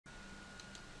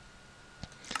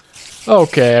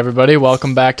Okay, everybody,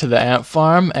 welcome back to the ant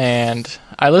farm. And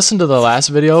I listened to the last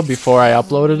video before I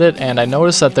uploaded it, and I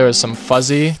noticed that there was some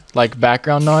fuzzy, like,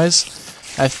 background noise.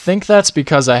 I think that's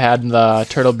because I had the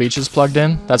Turtle Beaches plugged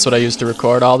in. That's what I used to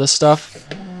record all this stuff.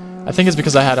 I think it's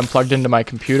because I had them plugged into my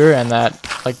computer, and that,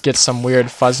 like, gets some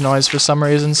weird fuzz noise for some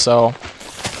reason, so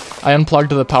I unplugged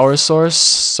the power source,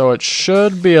 so it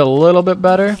should be a little bit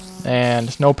better,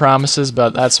 and no promises,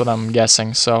 but that's what I'm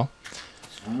guessing, so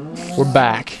we're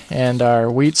back, and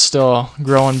our wheat's still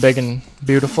growing big and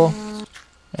beautiful,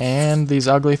 and these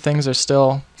ugly things are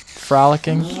still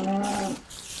frolicking.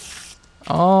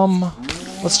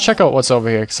 Let's check out what's over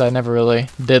here, because I never really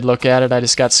did look at it. I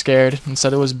just got scared and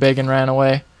said it was big and ran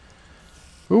away.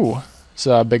 Ooh, it's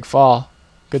a big fall.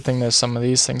 Good thing there's some of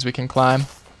these things we can climb.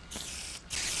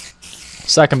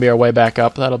 So that can be our way back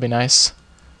up. That'll be nice.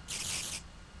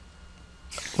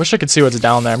 Wish I could see what's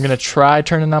down there. I'm going to try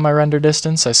turning on my render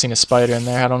distance. I seen a spider in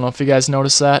there. I don't know if you guys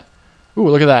noticed that. Ooh,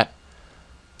 look at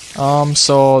that.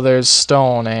 So there's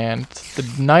stone, and the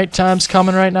nighttime's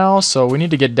coming right now, so we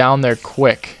need to get down there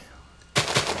quick.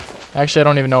 Actually, I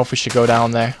don't even know if we should go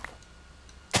down there.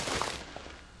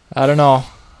 I don't know.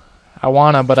 I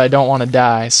wanna, but I don't want to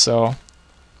die, so I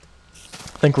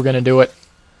think we're going to do it.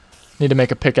 Need to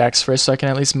make a pickaxe first so I can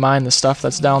at least mine the stuff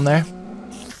that's down there.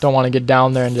 Don't want to get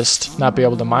down there and just not be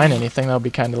able to mine anything. That would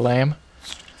be kind of lame.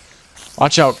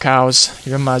 Watch out, cows.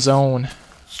 You're in my zone.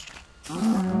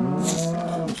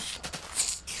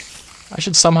 I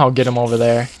should somehow get them over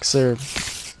there, because they're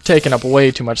taking up way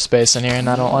too much space in here, and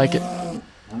I don't like it.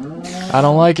 I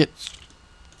don't like it.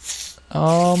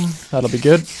 That'll be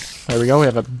good. There we go. We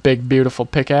have a big, beautiful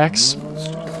pickaxe.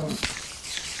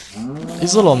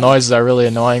 These little noises are really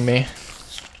annoying me.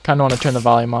 Kind of want to turn the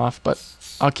volume off, but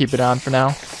I'll keep it on for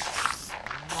now.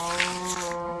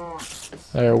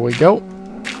 There we go.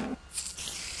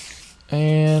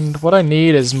 And what I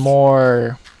need is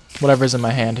more whatever's in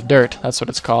my hand. Dirt, that's what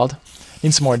it's called.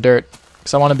 Need some more dirt,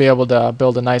 because I want to be able to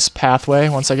build a nice pathway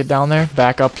once I get down there,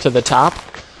 back up to the top,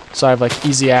 so I have like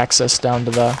easy access down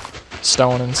to the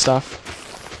stone and stuff.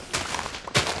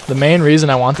 The main reason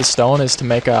I want the stone is to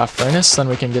make a furnace, then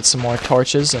we can get some more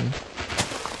torches and...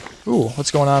 Ooh,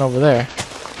 what's going on over there?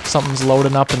 Something's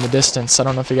loading up in the distance. I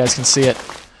don't know if you guys can see it.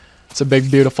 It's a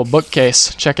big, beautiful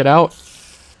bookcase. Check it out.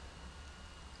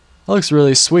 That looks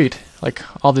really sweet. Like,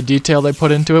 all the detail they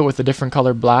put into it with the different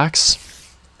colored blocks.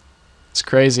 It's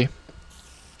crazy.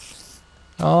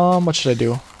 What should I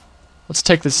do? Let's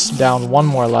take this down one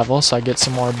more level so I get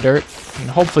some more dirt. And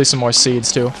hopefully some more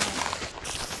seeds, too.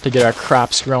 To get our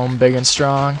crops grown big and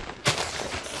strong.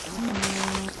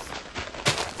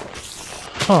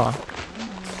 Huh.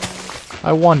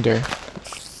 I wonder.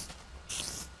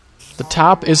 The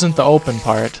top isn't the open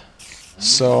part,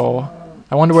 so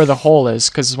I wonder where the hole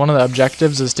is, because one of the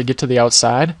objectives is to get to the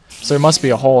outside, so there must be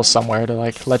a hole somewhere to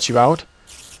like let you out.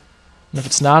 And if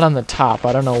it's not on the top,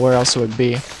 I don't know where else it would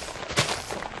be.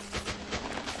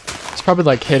 It's probably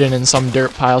like hidden in some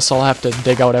dirt pile, so I'll have to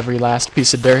dig out every last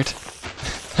piece of dirt.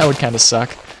 That would kind of suck.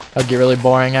 That would get really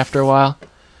boring after a while.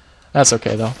 That's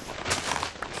okay though.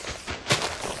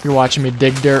 You're watching me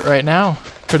dig dirt right now.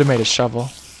 Could have made a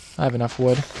shovel. I have enough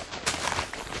wood.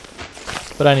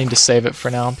 But I need to save it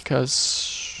for now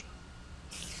because...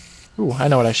 Ooh, I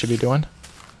know what I should be doing.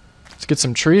 Let's get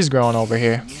some trees growing over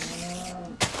here.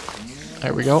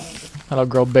 There we go. That'll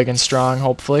grow big and strong,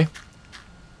 hopefully.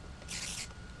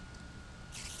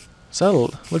 So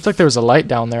that looked like there was a light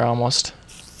down there almost.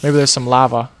 Maybe there's some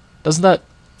lava. Doesn't that,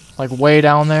 like, way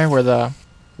down there where the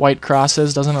white cross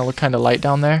is, doesn't it look kind of light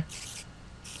down there?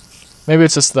 Maybe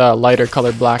it's just the lighter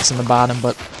colored blocks in the bottom,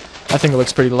 but I think it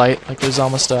looks pretty light. Like there's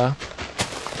almost a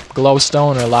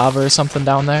glowstone or lava or something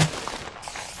down there.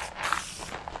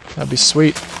 That'd be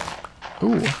sweet.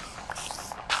 Ooh.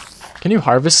 Can you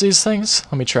harvest these things?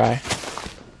 Let me try.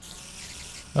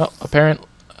 Oh, apparently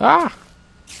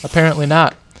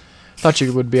not. Thought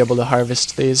you would be able to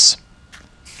harvest these.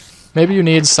 Maybe you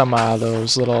need some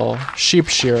those little sheep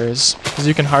shearers, because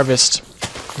you can harvest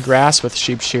grass with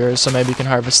sheep shearers, so maybe you can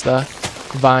harvest the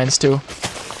vines too.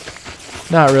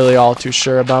 Not really all too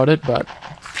sure about it, but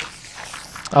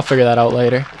I'll figure that out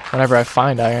later, whenever I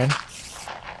find iron.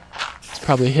 It's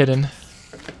probably hidden.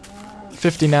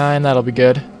 59, that'll be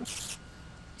good.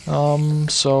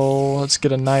 So let's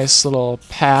get a nice little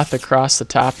path across the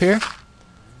top here.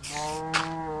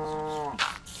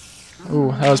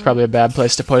 Ooh, that was probably a bad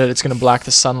place to put it. It's gonna block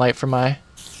the sunlight from my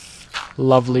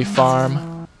lovely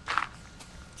farm.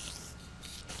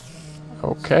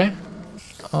 Okay.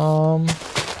 So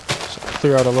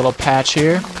clear out a little patch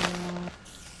here.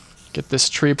 Get this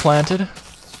tree planted.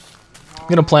 I'm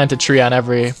gonna plant a tree on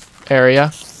every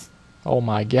area. Oh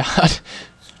my god.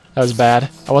 That was bad.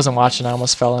 I wasn't watching, I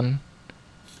almost fell in.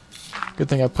 Good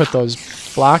thing I put those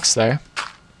blocks there.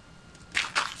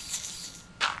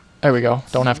 There we go.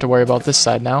 Don't have to worry about this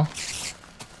side now.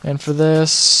 And for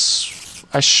this,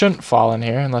 I shouldn't fall in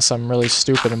here unless I'm really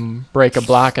stupid and break a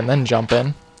block and then jump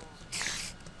in.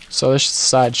 So this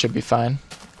side should be fine.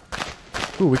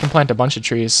 Ooh, we can plant a bunch of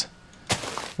trees.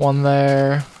 One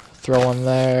there, throw one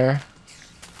there.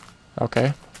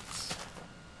 Okay.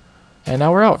 And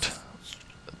now we're out.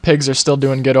 Pigs are still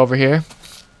doing good over here.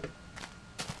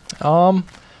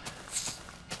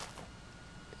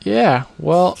 Yeah,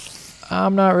 well,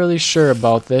 I'm not really sure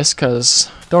about this because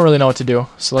don't really know what to do.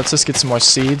 So let's just get some more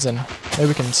seeds and maybe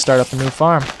we can start up a new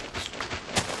farm.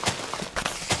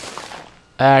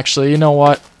 Actually, you know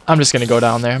what? I'm just going to go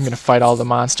down there. I'm going to fight all the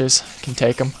monsters. I can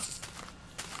take them.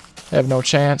 They have no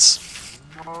chance.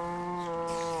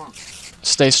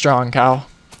 Stay strong, cow.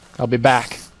 I'll be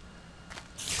back.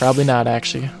 Probably not,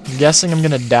 actually. I'm guessing I'm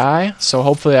going to die, so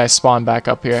hopefully I spawn back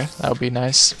up here. That would be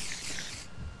nice.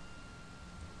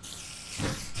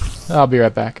 I'll be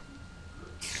right back.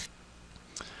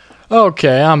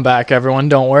 Okay, I'm back, everyone.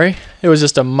 Don't worry. It was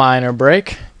just a minor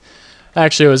break.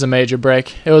 Actually, it was a major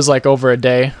break. It was like over a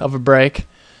day of a break.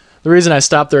 The reason I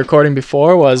stopped the recording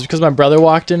before was because my brother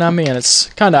walked in on me, and it's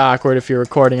kind of awkward if you're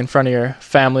recording in front of your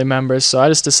family members, so I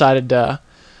just decided to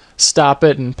stop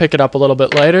it and pick it up a little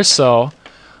bit later, so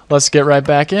let's get right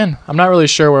back in. I'm not really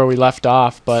sure where we left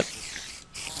off, but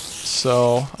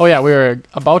so, oh yeah, we were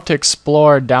about to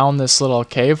explore down this little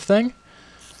cave thing,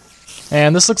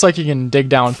 and this looks like you can dig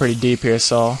down pretty deep here,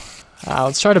 so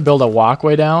let's try to build a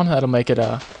walkway down. That'll make it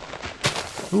a,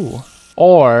 ooh,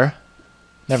 or,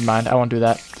 never mind, I won't do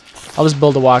that. I'll just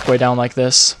build a walkway down like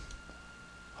this.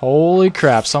 Holy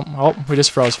crap, something, oh, we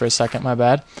just froze for a second, my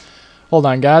bad. Hold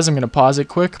on, guys, I'm going to pause it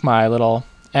quick. My little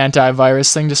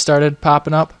antivirus thing just started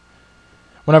popping up.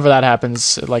 Whenever that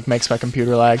happens, it like makes my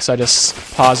computer lag, so I just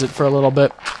pause it for a little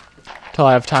bit until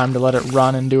I have time to let it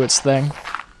run and do its thing.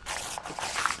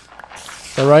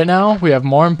 But right now, we have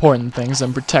more important things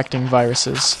than protecting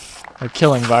viruses, or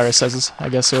killing viruses, I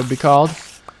guess it would be called.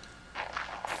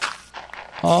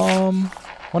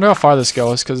 Wonder how far this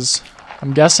goes, because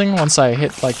I'm guessing once I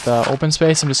hit like the open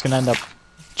space, I'm just gonna end up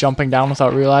jumping down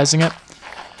without realizing it,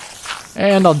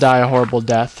 and I'll die a horrible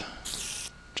death.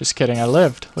 Just kidding, I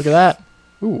lived. Look at that.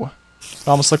 Ooh, it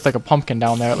almost looked like a pumpkin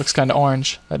down there. It looks kind of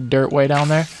orange, that dirt way down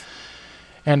there.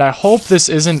 And I hope this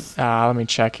isn't, let me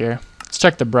check here. Let's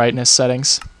check the brightness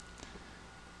settings.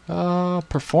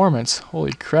 Performance,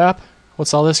 holy crap.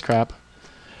 What's all this crap?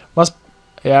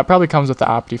 Yeah, it probably comes with the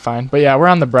Optifine. But yeah, we're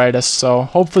on the brightest, so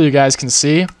hopefully you guys can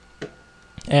see.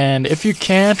 And if you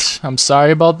can't, I'm sorry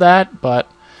about that, but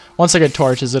once I get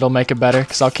torches, it'll make it better,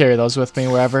 because I'll carry those with me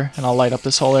wherever, and I'll light up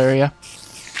this whole area.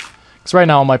 Because right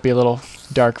now it might be a little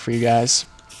dark for you guys.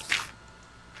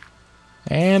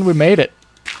 And we made it.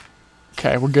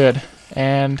 Okay, we're good.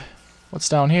 And what's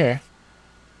down here?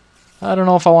 I don't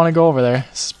know if I want to go over there.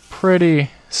 It's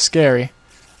pretty scary.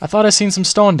 I thought I seen some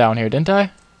stone down here, didn't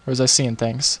I? Or was I seeing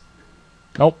things?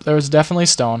 Nope, there was definitely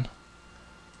stone.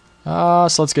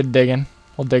 So let's get digging.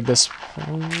 We'll dig this.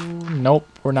 Ooh, nope,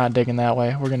 we're not digging that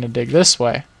way. We're going to dig this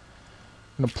way.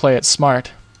 I'm going to play it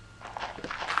smart.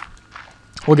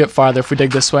 We'll get farther if we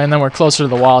dig this way, and then we're closer to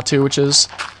the wall too, which is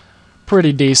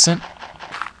pretty decent.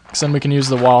 Because then we can use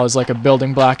the wall as like a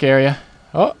building block area.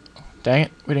 Oh, dang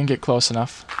it, we didn't get close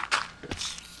enough.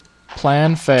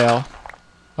 Plan fail.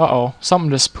 Uh-oh,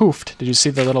 something just poofed. Did you see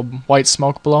the little white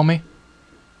smoke below me?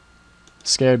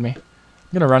 Scared me.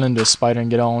 I'm gonna run into a spider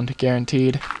and get owned,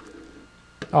 guaranteed.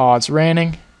 Oh, it's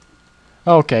raining.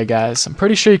 Okay, guys, I'm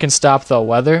pretty sure you can stop the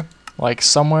weather, like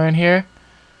somewhere in here.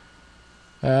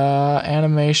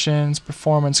 Animations,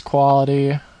 performance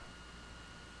quality.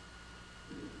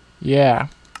 Yeah.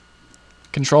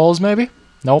 Controls, maybe?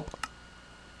 Nope.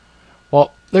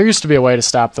 Well, there used to be a way to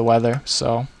stop the weather,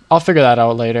 so I'll figure that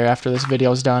out later after this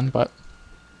video's done, but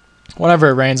whenever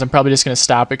it rains, I'm probably just going to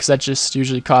stop it, because that just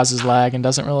usually causes lag and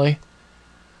doesn't really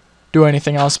do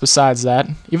anything else besides that.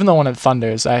 Even though when it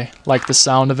thunders, I like the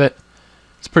sound of it.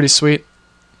 It's pretty sweet.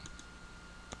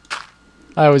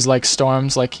 I always like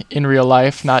storms, like in real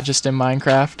life, not just in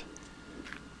Minecraft.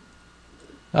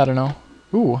 I don't know.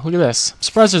 Ooh, look at this. I'm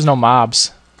surprised there's no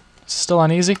mobs. Is it still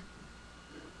on easy?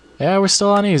 Yeah, we're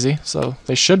still on easy, so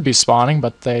they should be spawning,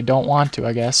 but they don't want to,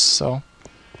 I guess, so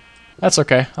that's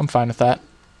okay. I'm fine with that.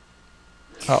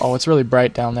 Uh-oh, it's really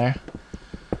bright down there.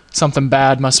 Something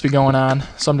bad must be going on,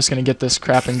 so I'm just going to get this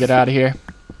crap and get out of here.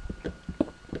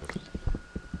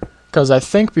 Because I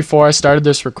think before I started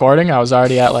this recording, I was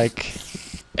already at like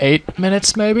 8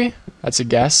 minutes, maybe? That's a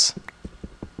guess.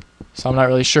 So I'm not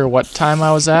really sure what time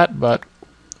I was at, but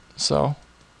so.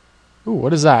 Ooh,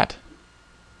 what is that?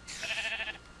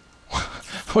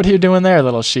 What are you doing there,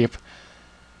 little sheep?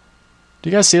 Do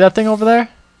you guys see that thing over there?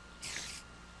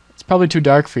 It's probably too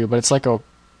dark for you, but it's like a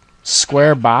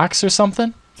square box or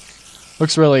something.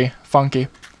 Looks really funky.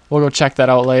 We'll go check that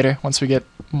out later once we get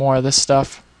more of this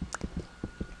stuff.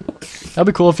 That'd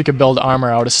be cool if you could build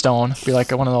armor out of stone. Be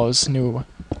like one of those new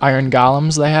iron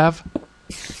golems they have.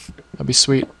 That'd be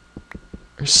sweet.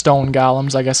 Or stone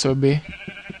golems, I guess it would be.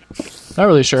 Not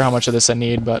really sure how much of this I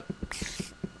need, but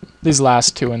these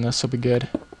last two in this will be good.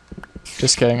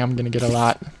 Just kidding, I'm gonna get a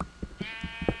lot.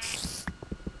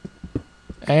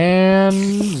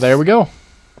 And there we go.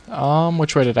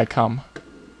 Which way did I come?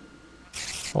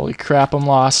 Holy crap, I'm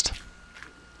lost.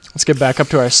 Let's get back up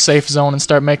to our safe zone and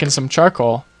start making some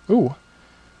charcoal. Ooh,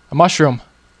 a mushroom.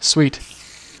 Sweet.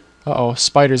 Uh-oh,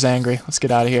 spider's angry. Let's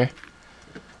get out of here.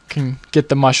 Can get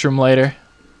the mushroom later.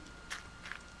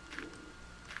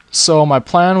 So my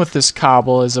plan with this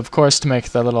cobble is, of course, to make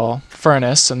the little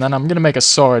furnace, and then I'm going to make a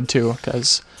sword, too,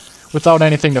 because without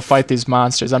anything to fight these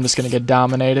monsters, I'm just going to get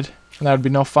dominated, and that would be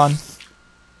no fun.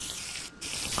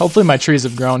 Hopefully my trees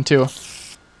have grown, too,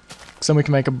 because then we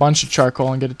can make a bunch of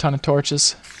charcoal and get a ton of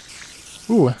torches.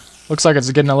 Ooh, looks like it's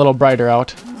getting a little brighter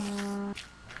out.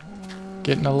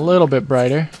 Getting a little bit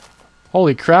brighter.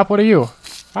 Holy crap, what are you?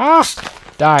 Ah!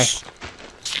 Die.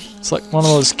 It's like one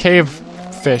of those cave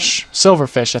fish.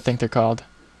 Silverfish, I think they're called.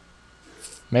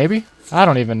 Maybe? I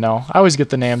don't even know. I always get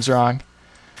the names wrong.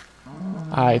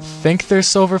 I think they're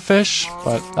silverfish,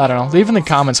 but I don't know. Leave in the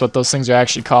comments what those things are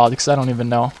actually called, because I don't even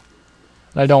know.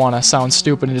 And I don't want to sound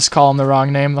stupid and just call them the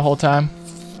wrong name the whole time.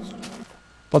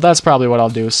 But that's probably what I'll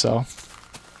do, so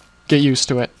get used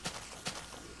to it.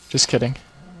 Just kidding.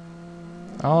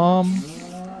 Did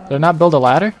I not build a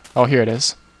ladder? Oh, here it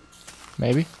is.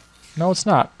 Maybe. No, it's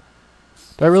not.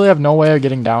 Do I really have no way of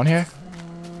getting down here?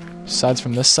 Besides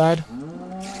from this side?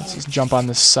 Let's just jump on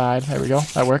this side. There we go.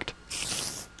 That worked.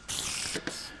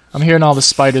 I'm hearing all the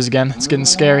spiders again. It's getting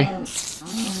scary.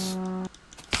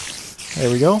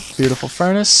 There we go. Beautiful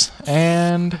furnace.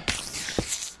 And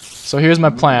so here's my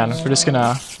plan. We're just going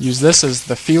to use this as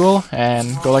the fuel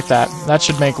and go like that. That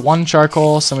should make one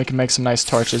charcoal so we can make some nice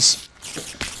torches.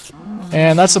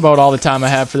 And that's about all the time I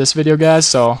have for this video, guys.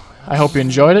 So I hope you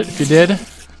enjoyed it. If you did,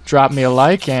 drop me a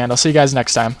like, and I'll see you guys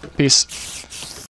next time. Peace.